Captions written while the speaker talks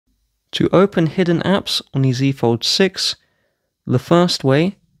To open hidden apps on the Z Fold 6, the first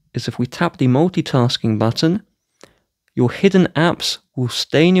way is if we tap the multitasking button, your hidden apps will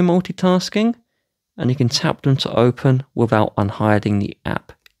stay in your multitasking and you can tap them to open without unhiding the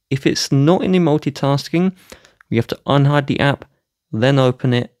app. If it's not in the multitasking, we have to unhide the app, then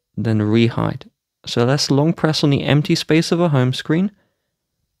open it, then rehide. So let's long press on the empty space of our home screen.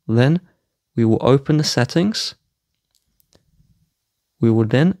 Then we will open the settings. We will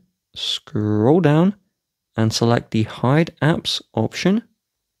then scroll down and select the hide apps option.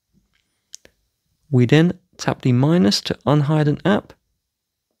 We then tap the minus to unhide an app.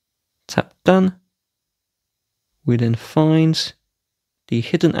 Tap done. We then find the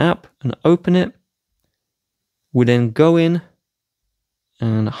hidden app and open it. We then go in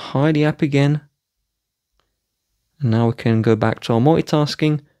and hide the app again. And now we can go back to our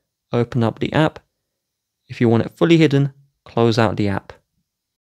multitasking, open up the app. If you want it fully hidden, close out the app.